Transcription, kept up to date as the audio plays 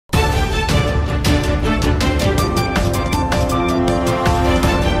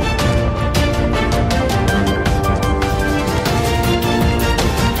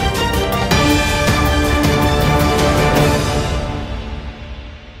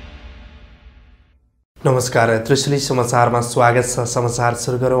नमस्कार, त्रिशुली समाचारमा स्वागत छ। समाचार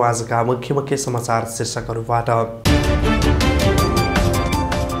सुरु गरौँ आजका मुख्य समाचार शीर्षकहरूबाट।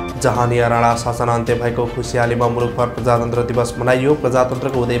 जहानिया राणा शासन अन्त्य भएको खुसियालीमा मुलुकभर प्रजातन्त्र दिवस मनाइयो।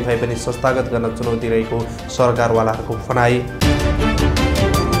 प्रजातन्त्रको उदय भए पनि संस्थागत गर्न चुनौती रहेको सरकारवालाहरूको भनाइ।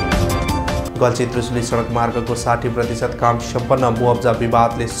 गल्छी त्रिशुली सडक मार्गको 60% काम सम्पन्न। मुआब्जा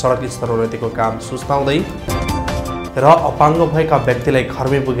विवादले सडक स्तरोन्नतिको काम सुस्ताउँदै र अपाङ्ग भएका व्यक्तिलाई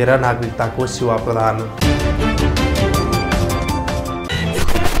घरमै पुगेर नागरिकताको सेवा प्रदान।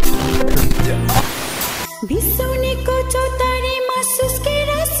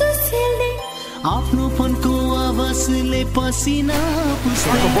 आफ्नो फोनको आवाजले पसिना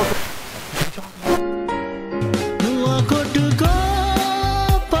नुवाकोटको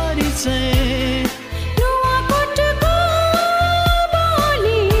परिचय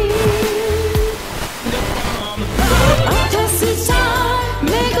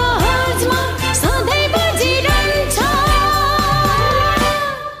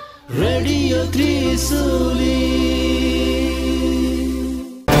रेडियो त्रिशुली।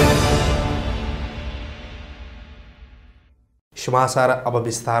 समाचार अब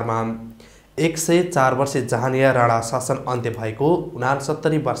विस्तारमा। 104 वर्षे जहानिया राणा शासन अन्त्य भएको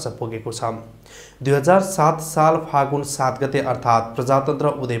 69 वर्ष पुगेको छ। 2007 साल फागुन 7 गते अर्थात् प्रजातन्त्र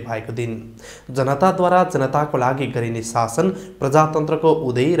उदय भएको दिन जनताद्वारा जनताको लागि गरिने शासन, प्रजातन्त्रको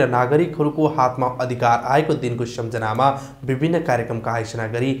उदय र नागरिकहरूको हातमा अधिकार आएको दिनको सम्झनामा विभिन्न कार्यक्रमका आयोजना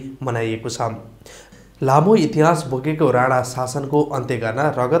गरी मनाइएको छ। लामो इतिहास बोकेको राणा शासनको अन्त्य गर्न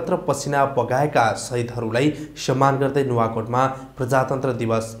रगत र पसिना बगाएका शहीदहरूलाई सम्मान गर्दै नुवाकोटमा प्रजातन्त्र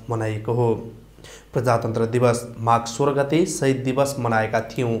दिवस मनाइएको हो। प्रजातन्त्र दिवस माघ 16 गते शहीद दिवस मनाएका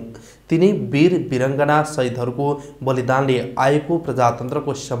थियौँ। तिनै वीर वीरङ्गना शहीदहरूको बलिदानले आएको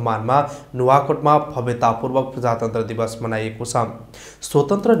प्रजातन्त्रको सम्मानमा नुवाकोटमा भव्यतापूर्वक प्रजातन्त्र दिवस मनाइएको छ।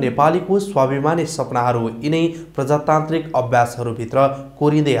 स्वतन्त्र नेपालीको स्वाभिमानी सपनाहरू यिनै प्रजातान्त्रिक अभ्यासहरूभित्र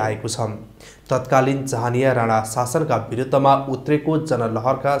कोरिँदै आएको छ। तत्कालीन जहानिया राणा शासनका विरुद्धमा उत्रेको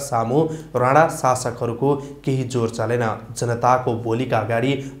जनलहरका सामु राणा शासकहरूको केही जोर चलेन। जनताको बोलीका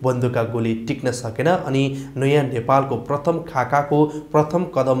अगाडि बन्दुकका गोली टिक्न सकेन अनि नयाँ नेपालको प्रथम खाकाको प्रथम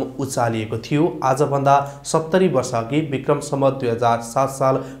कदम उचालिएको थियो। आजभन्दा 70 वर्ष अघि विक्रम सम्वत 2007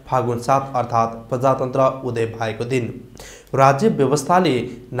 साल फागुन 7 अर्थात् प्रजातन्त्र उदय भएको दिन राज्य व्यवस्थाले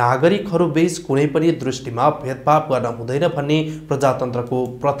नागरिकहरूबीच कुनै पनि दृष्टिमा भेदभाव गर्न हुँदैन भन्ने प्रजातन्त्रको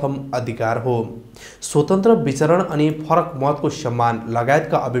प्रथम अधिकार हो। स्वतन्त्र विचरण अनि फरक मतको सम्मान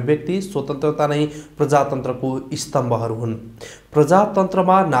लगायतका अभिव्यक्ति स्वतन्त्रता नै प्रजातन्त्रको स्तम्भहरू हुन्।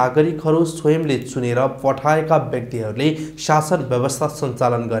 प्रजातन्त्रमा नागरिकहरू स्वयंले चुनेर पठाएका व्यक्तिहरूले शासन व्यवस्था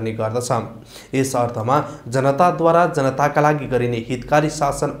सञ्चालन गर्ने गर्दछ। यस अर्थमा जनताद्वारा जनताका लागि गरिने हितकारी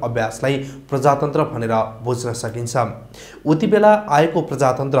शासन अभ्यासलाई प्रजातन्त्र भनेर बुझ्न सकिन्छ। उति बेला आएको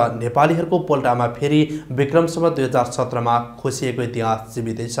प्रजातन्त्र नेपालीहरूको पोल्टामा फेरि विक्रम सम्वत 2017 मा खोसिएको इतिहास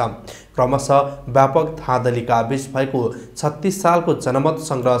जीवितै छ। क्रमशः व्यापक धाँधलीका बीच भएको 36 सालको जनमत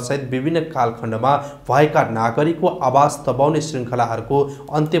संग्रह सहित विभिन्न कालखण्डमा भएका नागरिकको आवाज दबाउने श्रृङ्खलाहरूको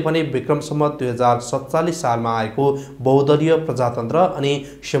अन्त्य भने विक्रम सम्वत 2047 सालमा आएको बहुदलीय प्रजातन्त्र अनि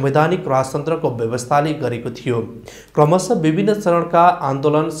संवैधानिक राजतन्त्रको व्यवस्थाले गरेको थियो। क्रमशः विभिन्न चरणका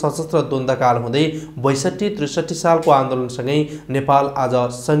आन्दोलन, सशस्त्र द्वन्द्वकाल हुँदै 62-63 सालको आन्दोलनसँगै नेपाल आज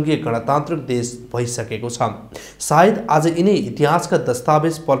संघीय गणतान्त्रिक देश भइसकेको छ। सायद आज यिनै इतिहासका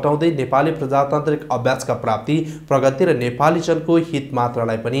दस्तावेज पल्टाउँदै नेपाली प्रजातान्त्रिक अभ्यासका प्राप्ति, प्रगति र नेपाली जनको हित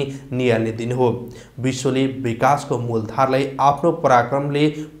मात्रलाई पनि निहाल्ने दिन हो। विश्वले विकासको मूलधारलाई आफ्नो पराक्रमले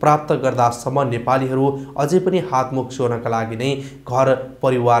प्राप्त गर्दासम्म नेपालीहरू अझै पनि हातमुख जोड्नका लागि नै घर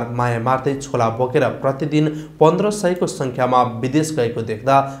परिवार माया मार्दै छोला बोकेर प्रतिदिन 1500 को संख्यामा विदेश गएको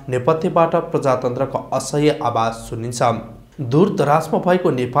देख्दा नेपथ्यबाट प्रजातन्त्रको असह्य आवाज सुनिन्छ। दूर दराजमा भएको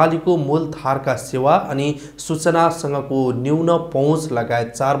नेपालीको मूलधारका सेवा अनि सूचनासँगको न्यून पहुँच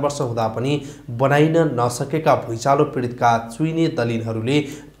लगायत 4 वर्ष हुँदा पनि बनाइन नसकेका भुइँचालो पीडितका चुइने दलिनहरूले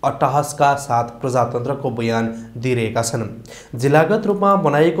अट्टहासका साथ प्रजातन्त्रको बयान दिइरहेका छन्। जिल्लागत रूपमा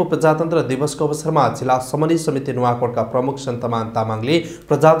बनाइएको प्रजातन्त्र दिवसको अवसरमा जिल्ला समन्वय समिति नुवाकोटका प्रमुख सन्तमान तामाङले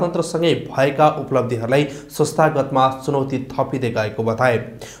प्रजातन्त्रसँगै भएका उपलब्धिहरूलाई संस्थागतमा चुनौती थपिँदै गएको बताए।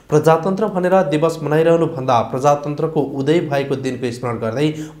 प्रजातन्त्र भनेर दिवस मनाइरहनु भन्दा प्रजातन्त्रको उदय भएको दिनको स्मरण गर्दै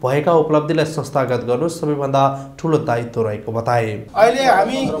भएका उपलब्धिलाई संस्थागत गर्नु सबैभन्दा ठूलो दायित्व रहेको बताए। अहिले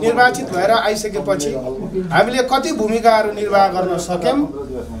हामी निर्वाचित भएर आइसकेपछि हामीले कति भूमिकाहरू निर्वाह गर्न सक्यौं,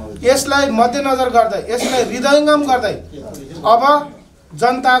 यसलाई मध्यनजर गर्दै, यसलाई हृदयङ्गम गर्दै अब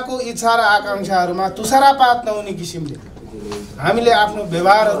जनताको इच्छा र आकांक्षाहरूमा तुषारपात नहुने किसिमले हामीले आफ्नो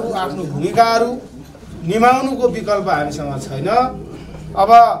व्यवहारहरू, आफ्नो भूमिकाहरू निभाउनुको विकल्प हामीसँग छैन।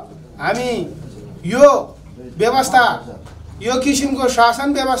 अब हामी यो व्यवस्था, यो किसिमको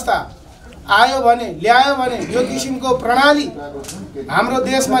शासन व्यवस्था आयो भने ल्यायो भने यो किसिमको प्रणाली हाम्रो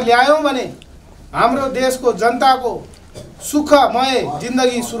देशमा ल्यायौँ भने हाम्रो देशको जनताको सुखमय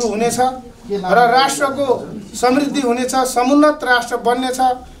जिन्दगी सुरु हुनेछ र राष्ट्रको समृद्धि हुनेछ, समुन्नत राष्ट्र बन्नेछ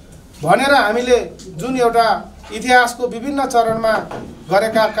भनेर हामीले जुन एउटा इतिहासको विभिन्न चरणमा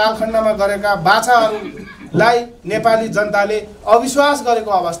गरेका कालखण्डमा गरेका बाचाहरूलाई नेपाली जनताले अविश्वास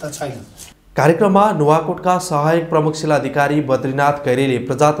गरेको अवस्था छैन। कार्यक्रममा नुवाकोटका सहायक प्रमुख जिल्लाधिकारी बद्रीनाथ गैरेले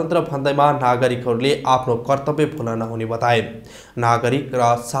प्रजातन्त्र भन्दैमा नागरिकहरूले आफ्नो कर्तव्य भुल्न नहुने बताए। नागरिक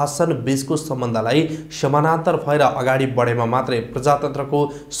र शासन बीचको सम्बन्धलाई समानान्तर भएर अगाडि बढेमा मात्रै प्रजातन्त्रको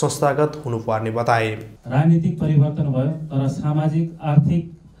संस्थागत हुनुपर्ने बताए। राजनीतिक परिवर्तन भयो तर सामाजिक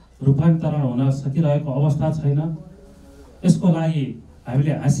आर्थिक रूपान्तरण हुन सकिरहेको अवस्था छैन। यसको लागि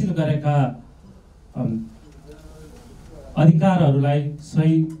हामीले हासिल गरेका अधिकारहरूलाई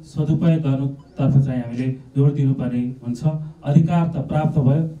सही सदुपयोग गर्नुतर्फ चाहिँ हामीले जोड दिनुपर्ने हुन्छ। अधिकार त प्राप्त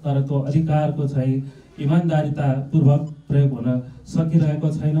भयो तर त्यो अधिकारको चाहिँ इमान्दारितापूर्वक प्रयोग हुन सकिरहेको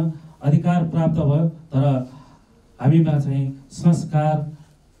छैन। अधिकार प्राप्त भयो तर हामीमा चाहिँ संस्कार,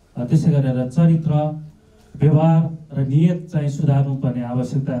 त्यसै गरेर चरित्र, व्यवहार र नियत चाहिँ सुधार्नुपर्ने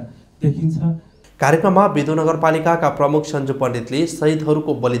आवश्यकता देखिन्छ। कार्यक्रममा बिदु नगरपालिकाका प्रमुख सञ्जु पण्डितले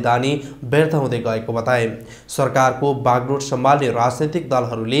शहीदहरूको बलिदानी व्यर्थ हुँदै गएको बताए। सरकारको बागडोर सम्हाल्ने राजनैतिक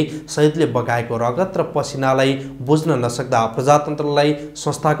दलहरूले शहीदले बगाएको रगत र पसिनालाई बुझ्न नसक्दा प्रजातन्त्रलाई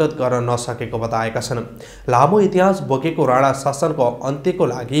संस्थागत गर्न नसकेको बताएका छन्। लामो इतिहास बोकेको राणा शासनको अन्त्यको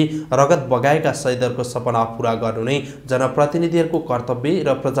लागि रगत बगाएका शहीदहरूको सपना पूरा गर्नु नै जनप्रतिनिधिहरूको कर्तव्य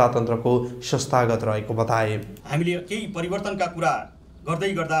र प्रजातन्त्रको संस्थागत रहेको बताए। हामीले केही परिवर्तनका कुरा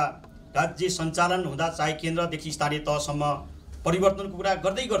गर्दै गर्दा राज्य सञ्चालन हुँदा चाहे केन्द्रदेखि स्थानीय तहसम्म परिवर्तनको कुरा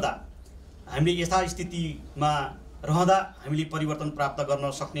गर्दै गर्दा हामीले यथास्थितिमा रहँदा हामीले परिवर्तन प्राप्त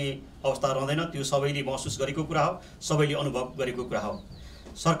गर्न सक्ने अवस्था रहँदैन। त्यो सबैले महसुस गरेको कुरा हो, सबैले अनुभव गरेको कुरा हो।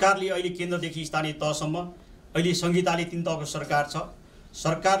 सरकारले अहिले केन्द्रदेखि स्थानीय तहसम्म अहिले संहिताले 3 तहको सरकार छ।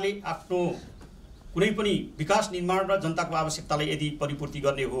 सरकारले आफ्नो कुनै पनि विकास निर्माण र जनताको आवश्यकतालाई यदि परिपूर्ति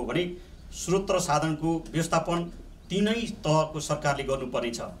गर्ने हो भने स्रोत र साधनको व्यवस्थापन 3 तहको सरकारले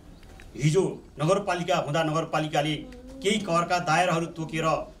गर्नुपर्ने छ। हिजो नगरपालिका हुँदा नगरपालिकाले केही करका दायराहरू तोकेर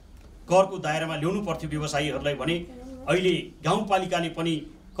करको दायरामा ल्याउनु पर्थ्यो व्यवसायीहरूलाई भने अहिले गाउँपालिकाले पनि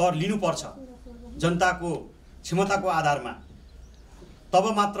कर लिनुपर्छ जनताको क्षमताको आधारमा। तब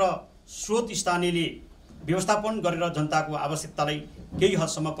मात्र स्रोत स्थानीयले व्यवस्थापन गरेर जनताको आवश्यकतालाई केही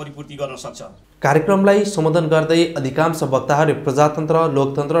हदसम्म परिपूर्ति गर्न सक्छ। कार्यक्रमलाई सम्बोधन गर्दै अधिकांश वक्ताहरूले प्रजातन्त्र,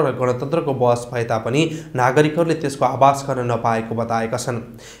 लोकतन्त्र र गणतन्त्रको बहस भए तापनि नागरिकहरूले त्यसको आभास गर्न नपाएको बताएका छन्।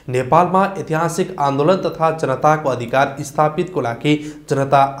 नेपालमा ऐतिहासिक आन्दोलन तथा जनताको अधिकार स्थापितको लागि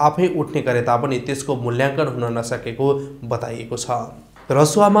जनता आफै उठ्ने गरे तापनि त्यसको मूल्याङ्कन हुन नसकेको बताइएको छ।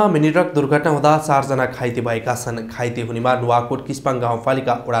 रसुवामा मिनी ट्रक दुर्घटना हुँदा 4 जना घाइते भएका छन्। घाइते हुनेमा नुवाकोट किस्पाङ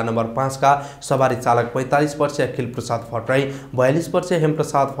गाउँपालिका वडा नम्बर 5 का सवारी चालक 45 वर्षीय अखिल प्रसाद भट्टराई, 42 वर्षीय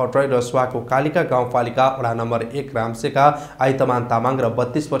हेमप्रसाद भट्टराई, रसुवाको कालिका गाउँपालिका वडा नम्बर 1 रामसेका आइतमान तामाङ र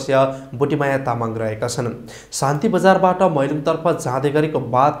 32 वर्षीय बुटिमाया तामाङ रहेका छन्। शान्ति बजारबाट मैलुङतर्फ जाँदै गरेको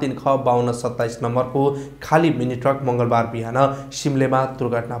बाद 3ख5227 नम्बरको खाली मिनी ट्रक मङ्गलबार बिहान सिमलेमा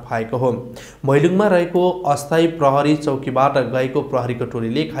दुर्घटना भएको हो। मैलुङमा रहेको अस्थायी प्रहरी चौकीबाट गएको प्रहरी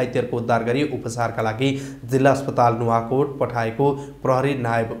टोलीले घाइतेहरूको उद्धार गरी उपचारका लागि जिल्ला अस्पताल नुवाकोट पठाएको प्रहरी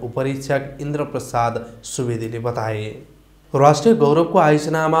नायब उपरीक्षक इन्द्रप्रसाद सुवेदीले बताए। राष्ट्रिय गौरवको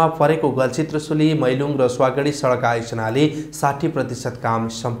आयोजनामा परेको गल्छी त्रिशुली मैलुङ र स्वागढी सडक आयोजनाले 60% काम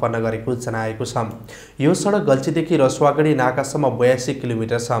सम्पन्न गरेको जनाएको छ। यो सडक गल्छीदेखि रसुवागढी नाकासम्म 82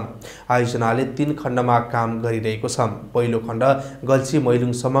 किलोमिटर छ। आयोजनाले 3 खण्डमा काम गरिरहेको छ। पहिलो खण्ड गल्छी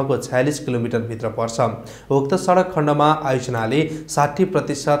मैलुङसम्मको 46 किलोमिटर भित्र पर्छ। उक्त सडक खण्डमा आयोजनाले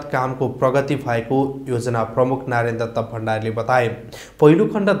 60% कामको प्रगति भएको योजना प्रमुख नारायण दत्त भण्डारीले बताए। पहिलो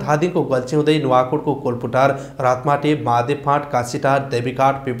खण्ड धादिङको गल्छी हुँदै नुवाकोटको कोलपुटार, रातमाटे, मादेफाँट, काशीटार,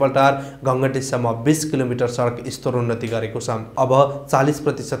 देवीकाट, पिपलटार, गङ्गटेसम्म 20 किलोमिटर सडक स्तरोन्नति गरेको छ। अब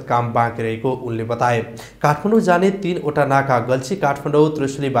 40% काम बाँकी रहेको उनले बताए। काठमाडौँ जाने 3वटा नाका गल्छी काठमाडौँ,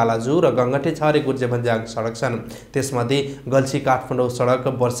 त्रिशुली बालाजु र गङ्गटे छारे गुर्जेभन्ज्याङ सडक छन्। त्यसमध्ये गल्छी काठमाडौँ सडक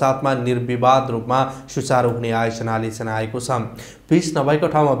बर्सातमा निर्विवाद रूपमा सुचारू हुने आयोजनाले जनाएको छ। पिच नभएको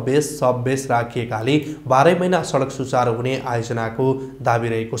ठाउँमा बेस सब बेस राखिएकाले 12 महिना सडक सुचारू हुने आयोजनाको दाबी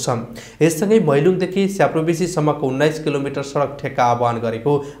रहेको छ। यससँगै मैलुङदेखि स्याप्रोबेसीसम्मको 19 किलोमिटर सडक ठेक्का आह्वान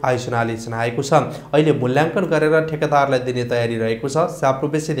गरेको आयोजनाले जनाएको छ। अहिले मूल्याङ्कन गरेर ठेकेदारलाई दिने तयारी रहेको छ।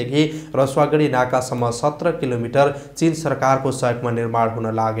 स्याप्रोबेसीदेखि रसुवागढी नाकासम्म 17 किलोमिटर चीन सरकारको सहयोगमा निर्माण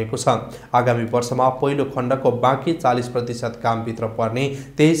हुन लागेको छ। आगामी वर्षमा पहिलो खण्डको बाँकी 40% कामभित्र पर्ने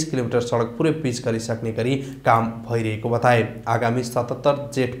 23 किलोमिटर सडक पुरै पिच गरिसक्ने गरी काम भइरहेको बताए। आगामी आगामी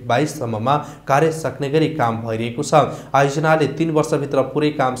 77 जेठ 22 सम्ममा कार्य सक्ने गरी काम भइरहेको छ। आयोजनाले 3 वर्षभित्र पुरै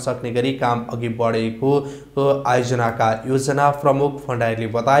काम सक्ने गरी काम अघि बढेको आयोजनाका योजना प्रमुख भण्डारीले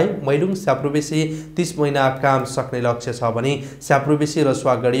बताए। मैलुङ स्याप्रोबेसी 30 महिना काम सक्ने लक्ष्य छ भने स्याप्रोबेसी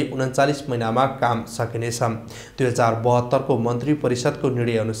रसुवागढी 39 महिनामा काम सकिनेछ। 2072 को मन्त्री परिषदको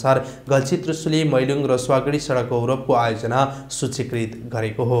निर्णय अनुसार गल्छी त्रिशुली मैलुङ रसुवागढी सडक गौरवको आयोजना सूचीकृत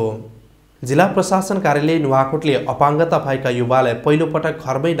गरेको हो। जिल्ला प्रशासन कार्यालय नुवाकोटले अपाङ्गता भएका युवालाई पहिलोपटक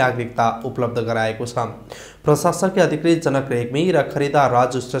घरमै नागरिकता उपलब्ध गराएको छ। प्रशासकीय अधिकृत जनक रेग्मी र खरिदार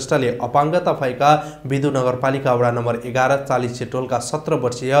राजु श्रेष्ठले अपाङ्गता भएका विदु नगरपालिका वडा नम्बर 11 40 चिटोलका 17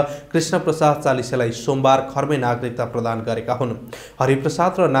 वर्षीय कृष्ण प्रसाद चालिसेलाई सोमबार घरमै नागरिकता प्रदान गरेका हुन्।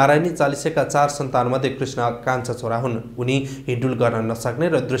 हरिप्रसाद र नारायणी चालिसेका 4 सन्तानमध्ये कृष्ण कान्छा छोरा हुन्। उनी हिँडुल गर्न नसक्ने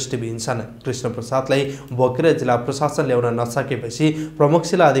र दृष्टिविहीन छन्। कृष्ण प्रसादलाई बोकेर जिल्ला प्रशासन ल्याउन नसकेपछि प्रमुख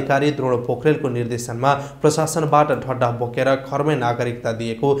जिल्ला अधिकारी द्रोण पोखरेलको निर्देशनमा प्रशासनबाट ढड्डा बोकेर घरमै नागरिकता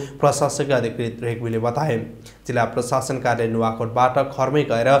दिएको प्रशासकीय अधिकृत रेग्मीले बताए। जिल्ला प्रशासन कार्यालय नुवाकोटबाट घरमै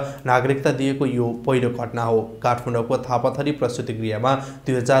गएर नागरिकता दिएको यो पहिलो घटना हो। काठमाडौँको थापाथली प्रसुति गृहमा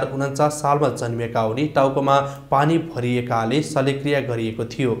 2049 सालमा जन्मिएका उनी टाउकोमा पानी भरिएकाले शल्यक्रिया गरिएको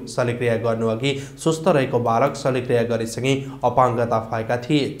थियो। शल्यक्रिया गर्नुअघि सुस्त रहेको बालक शल्यक्रिया गरेसँगै अपाङ्गता भएका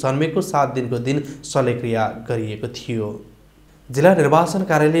थिए। जन्मेको 7 दिनको दिन शल्यक्रिया गरिएको थियो। जिल्ला निर्वाचन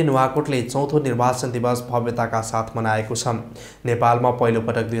कार्यालय नुवाकोटले चौथो निर्वाचन दिवस भव्यताका साथ मनाएको छ। नेपालमा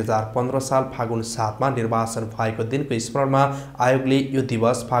पहिलोपटक 2015 साल फागुन 7 मा निर्वाचन भएको दिनको स्मरणमा आयोगले यो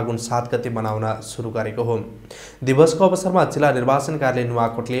दिवस फागुन 7 गते मनाउन सुरु गरेको हो। दिवसको अवसरमा जिल्ला निर्वाचन कार्यालय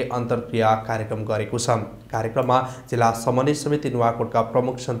नुवाकोटले अन्तर्क्रिया कार्यक्रम गरेको छ। कार्यक्रममा जिल्ला समन्वय समिति नुवाकोटका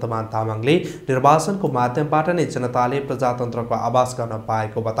प्रमुख सन्तमान तामाङले निर्वाचनको माध्यमबाट नै जनताले प्रजातन्त्रको आभास गर्न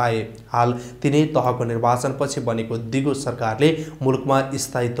पाएको बताए। हाल तिनै तहको निर्वाचनपछि बनेको दिगो सरकारले मुलुकमा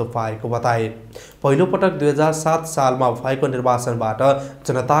स्थायित्व पाएको बताए। पहिलोपटक 2007 सालमा भएको निर्वाचनबाट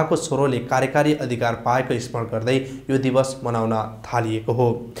जनताको स्वरोले कार्यकारी अधिकार पाएको स्मरण गर्दै यो दिवस मनाउन थालिएको हो।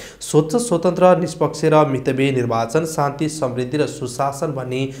 स्वच्छ स्वतन्त्र निष्पक्ष र मितव्ययी निर्वाचन, शान्ति समृद्धि र सुशासन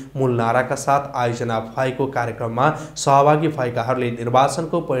भन्ने मूल नाराका साथ आयोजना भएको कार्यक्रममा सहभागी भएकाहरूले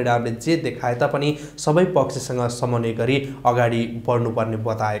निर्वाचनको परिणामले जे देखाए तापनि सबै पक्षसँग समन्वय गरी अगाडि बढ्नुपर्ने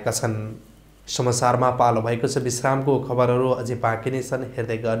बताएका छन्। समाचारमा पालो भएको छ विश्रामको खबरहरू अझै बाँकी नै छन्।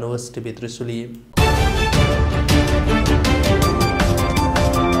 हेर्दै गर्नुहोस् टिभी त्रिशुली।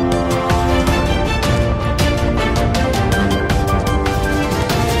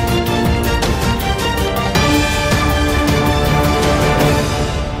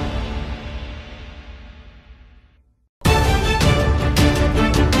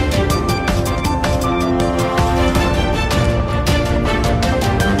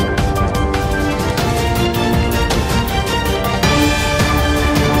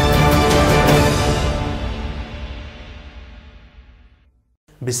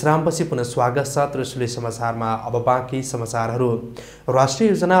 विश्रामपछि पुनः स्वागत छ त्रिशुली समाचारमा। अब बाँकी समाचारहरू। राष्ट्रिय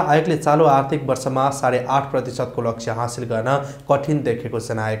योजना आयोगले चालु आर्थिक वर्षमा 8.5% को लक्ष्य हासिल गर्न कठिन देखेको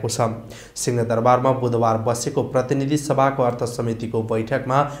जनाएको छ। सिंहदरबारमा बुधबार बसेको प्रतिनिधि सभाको अर्थ समितिको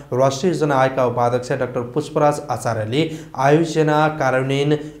बैठकमा राष्ट्रिय योजना आयोगका उपाध्यक्ष डाक्टर पुष्पराज आचार्यले आयोजना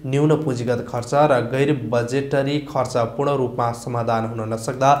कार्यान्वयन, न्यून पुँजीगत खर्च र गैर बजेटरी खर्च पूर्ण रूपमा समाधान हुन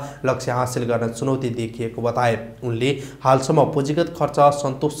नसक्दा लक्ष्य हासिल गर्न चुनौती देखिएको बताए। उनले हालसम्म पुँजीगत खर्च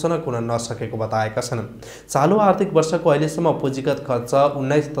सन्तोषजनक हुन नसकेको बताएका छन्। चालु आर्थिक वर्षको अहिलेसम्म पुँजीगत खर्च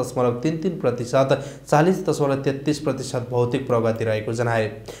 19.33%, 40.33% भौतिक प्रगति रहेको जनाए।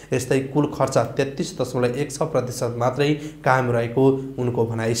 यस्तै कुल खर्च 33.16% मात्रै कायम रहेको उनको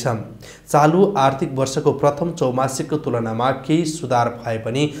भनाइ छ। चालु आर्थिक वर्षको प्रथम चौमासिकको तुलनामा केही सुधार भए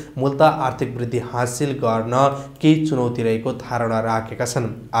पनि मूलतः आर्थिक वृद्धि हासिल गर्न केही चुनौती रहेको धारणा राखेका छन्।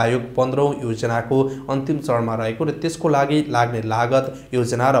 आयोग 15औं योजनाको अन्तिम चरणमा रहेको र त्यसको लागि लाग्ने लागत,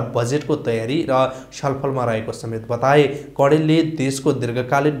 योजना र बजेटको तयारी र छलफलमा रहेको समेत बताए। कडेलले देशको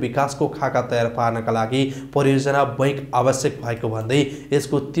दीर्घकालीन विकासको खाका तयार पार्नका लागि परियोजना बैंक आवश्यक भएको भन्दै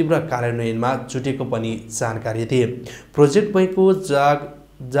यसको तीव्र कार्यान्वयनमा जुटेको पनि जानकारी दिए। प्रोजेक्ट बैंकको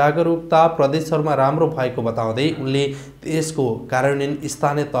जागरुकता प्रदेशहरूमा राम्रो भएको बताउँदै उनले यसको कार्यान्वयन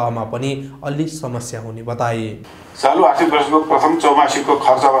स्थानीय तहमा पनि अलि समस्या हुने बताए। चालु आर्थिक वर्षको प्रथम चौमासिकको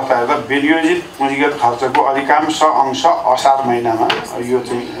खर्च अवस्था हेर्दा विनियोजित पुँजीगत खर्चको अधिकांश अंश असार महिनामा, यो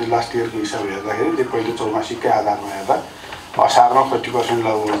चाहिँ लास्ट इयरको हिसाब हेर्दाखेरि त्यो पहिलो चौमासिककै आधारमा हेर्दा असारमा 40%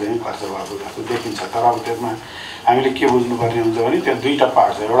 लगभग चाहिँ खर्च भएको जस्तो देखिन्छ। तर अब त्यसमा हामीले के बुझ्नुपर्ने हुन्छ भने त्यो दुईटा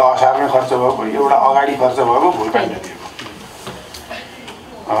पार्ट छ। एउटा असारमै खर्च भएको, एउटा अगाडि खर्च भएको भुक्तानी नदिएको।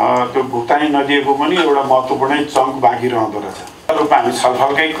 त्यो भुक्तानी नदिएको पनि एउटा महत्त्वपूर्ण चङ्क बाँकी रहँदो रहेछ। रूपमा हामी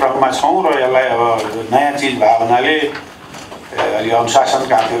छलफलकै क्रममा छौँ र यसलाई अब नयाँ चिज भएको हुनाले अलि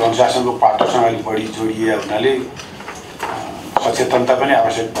अनुशासनको आर्थिक अनुशासनको पाटोसँग अलिक बढी जोडिए हुनाले सचेतनता पनि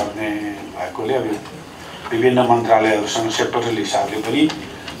आवश्यक पर्ने भएकोले अब विभिन्न मन्त्रालयहरूसँग सेक्टरल हिसाबले पनि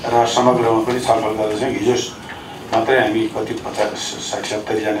र समग्रमा पनि छलफल गर्दैछौँ। हिजो मात्रै हामी कति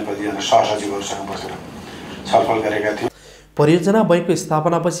 50-60-70 जना कतिजना सहसचिवहरूसँग बसेर छलफल गरेका थियौँ। परियोजना बैङ्कको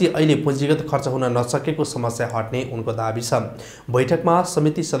स्थापनापछि अहिले पुँजीगत खर्च हुन नसकेको समस्या हट्ने उनको दाबी छ। बैठकमा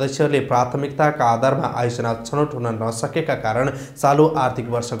समिति सदस्यहरूले प्राथमिकताका आधारमा आयोजना छनौट हुन नसकेका कारण चालु आर्थिक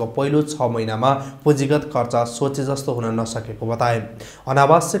वर्षको पहिलो 6 महिनामा पुँजीगत खर्च सोचे जस्तो हुन नसकेको बताए।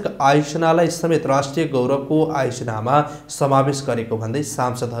 अनावश्यक आयोजनालाई समेत राष्ट्रिय गौरवको आयोजनामा समावेश गरेको भन्दै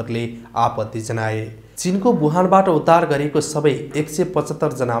सांसदहरूले आपत्ति जनाए। चीनको वुहानबाट उद्धार गरिएको सबै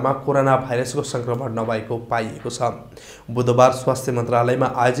 175 जनामा कोरोना भाइरसको संक्रमण नभएको पाइएको छ। बुधबार स्वास्थ्य मन्त्रालयमा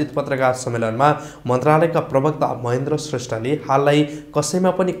आयोजित पत्रकार सम्मेलनमा मन्त्रालयका प्रवक्ता महेन्द्र श्रेष्ठले हाललाई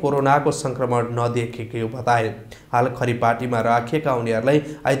कसैमा पनि कोरोनाको संक्रमण नदेखेको बताए। हाल खरिपाटीमा राखिएका उनीहरूलाई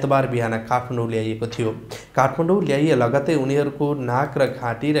आइतबार बिहान काठमाडौँ ल्याइएको थियो। काठमाडौँ ल्याइए लगतै उनीहरूको नाक र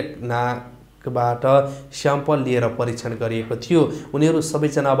घाँटी र नाकबाट स्याम्पल लिएर परीक्षण गरिएको थियो। उनीहरू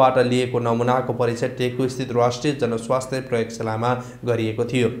सबैजनाबाट लिएको नमुनाको परीक्षण टेकु स्थित राष्ट्रिय जनस्वास्थ्य प्रयोगशालामा गरिएको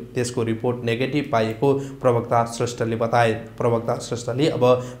थियो। त्यसको रिपोर्ट नेगेटिभ पाइएको प्रवक्ता श्रेष्ठले बताए। प्रवक्ता श्रेष्ठले अब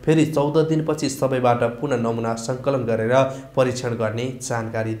फेरि 14 दिनपछि सबैबाट पुनः नमुना सङ्कलन गरेर परीक्षण गर्ने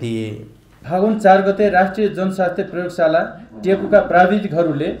जानकारी दिए। फागुन 4 गते राष्ट्रिय जनस्वास्थ्य प्रयोगशाला टेकुका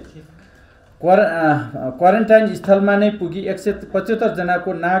प्राविधिकहरूले क्वारेन्टाइन स्थलमा नै पुगी 175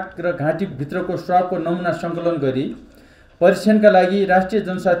 जनाको नाक र घाँटी भित्रको स्वाबको नमुना सङ्कलन गरी परीक्षणका लागि राष्ट्रिय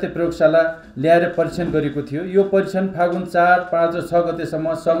जनस्वास्थ्य प्रयोगशाला ल्याएर परीक्षण गरेको थियो। यो परीक्षण फागुन 4, 5 र 6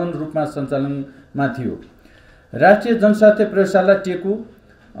 गतेसम्म सघन रूपमा सञ्चालनमा थियो। राष्ट्रिय जनस्वास्थ्य प्रयोगशाला टेकु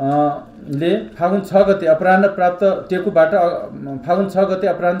ले फागुन 6 गते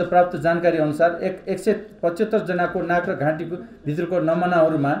अपराह्न प्राप्त जानकारी अनुसार 175 जनाको नाक र घाँटीको भित्रको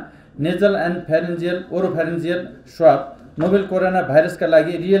नमुनाहरूमा nasal and फेरेन्जियल ओरोफेरेन्जियल swab novel corona भाइरसका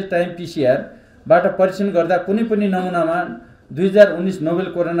लागि रियल टाइम PCR बाट परीक्षण गर्दा कुनै पनि नमुनामा 2019 नोभेल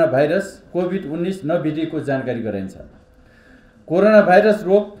कोरोना भाइरस कोभिड-19 नभेटिएको जानकारी गराइन्छ। कोरोना भाइरस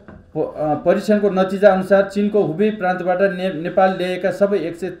रोग परीक्षणको नतिजा अनुसार चीनको हुबेई प्रान्तबाट नेपाल ल्याएका सबै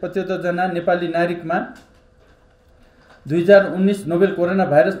 175 जना नेपाली नागरिकमा 2019 नोभेल कोरोना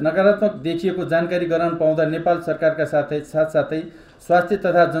भाइरस नकारात्मक देखिएको जानकारी गराउन पाउँदा नेपाल सरकारका साथसाथै स्वास्थ्य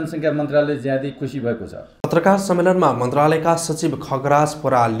तथा जनसङ्ख्या मन्त्रालय ज्यादै खुसी भएको छ। पत्रकार सम्मेलनमा मन्त्रालयका सचिव खगराज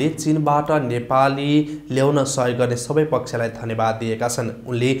परालले चीनबाट नेपाली ल्याउन सहयोग गर्ने सबै पक्षलाई धन्यवाद दिएका छन्।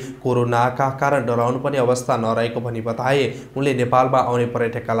 उनले कोरोनाका कारण डराउनु पर्ने अवस्था नरहेको भनी बताए। उनले नेपालमा आउने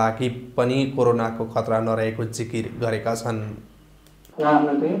पर्यटकका लागि पनि कोरोनाको खतरा नरहेको जिकिर गरेका छन्।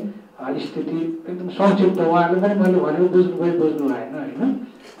 उहाँलाई चाहिँ स्थिति एकदम संक्षिप्त उहाँले पनि मैले भनेको बुझ्नु भएन होइन,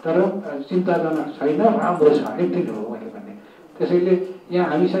 तर चिन्ताजनक छैन, राम्रो छ, यति हो मैले भने। त्यसैले यहाँ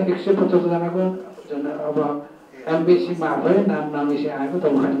हामीसँग 175 जनाको अब एमबेसी मार्फत नाम नामेसी आएको त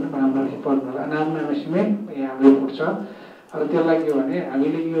उहाँले नाम नामेसी पर्नुला नाम नामेसीमै यहाँ रिपोर्ट छ। र त्यसलाई के भने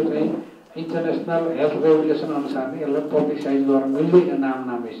हामीले यो चाहिँ इन्टरनेसनल हेल्थ रेगुलेसन अनुसार नै यसलाई पब्लिसाइज गर्न मिल्दैन नाम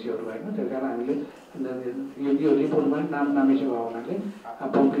नामेसीहरू होइन। त्यस कारण हामीले यो रिपोर्टमा नाम नामेसी भयो हुनाले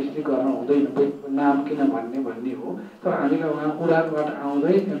पब्लिसिटी गर्न हुँदैन, नाम किन भन्ने हो। तर हामीलाई उहाँ उडानबाट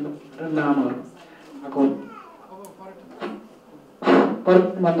आउँदै नामहरू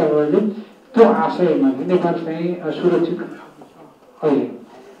मन्त्रालयले त्यो आशयमा नेपाल चाहिँ सुरक्षित अहिले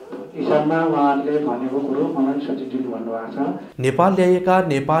हिसाबमा उहाँहरूले भनेको कुरो मलाई सचिवजीले भन्नुभएको छ। नेपाल ल्याएका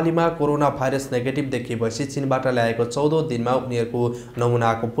नेपालीमा कोरोना भाइरस नेगेटिभ देखिएपछि चीनबाट ल्याएको 14 दिनमा उनीहरूको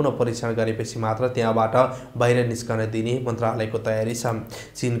नमुनाको पुनः परीक्षण गरेपछि मात्र त्यहाँबाट बाहिर निस्कन दिने मन्त्रालयको तयारी छ।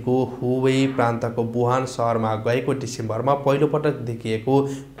 चीनको हुबेई प्रान्तको वुहान सहरमा गएको डिसेम्बरमा पहिलोपटक देखिएको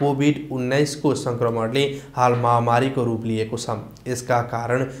कोभिड-19 को संक्रमणले हाल महामारीको रूप लिएको छ। यसका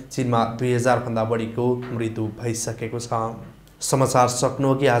कारण चीनमा 2000 भन्दा बढीको मृत्यु भइसकेको छ। समाचार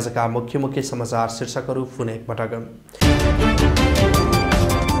सक्नुअघि आजका मुख्य समाचार शीर्षकहरू पुनः एकपटक।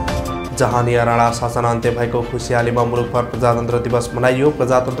 जहानिया राणा शासन अन्त्य भएको खुसियालीमा मुलुकभर प्रजातन्त्र दिवस मनाइयो।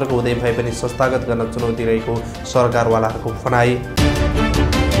 प्रजातन्त्रको उदय भए पनि संस्थागत गर्न चुनौती रहेको सरकारवालाहरूको भनाई।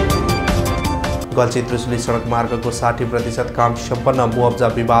 गल्छी त्रिशुली सडक मार्गको 60% काम सम्पन्न। मुआब्जा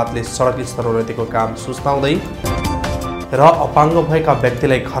विवादले सडक स्तरोन्नतिको काम सुस्ताउँदै र अपाङ्ग भएका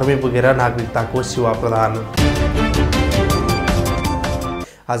व्यक्तिलाई घरमै पुगेर नागरिकताको सेवा प्रदान।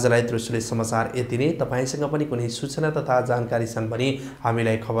 आजलाई त्रिशुली समाचार यति नै। तपाईसँग पनि कुनै सूचना तथा जानकारी छन् भने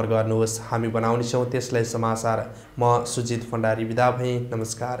हामीलाई खबर गर्नुहोस्, हामी बनाउनेछौँ त्यसलाई समाचार। म सुजित भण्डारी बिदा भएँ,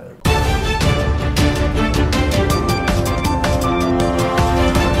 नमस्कार।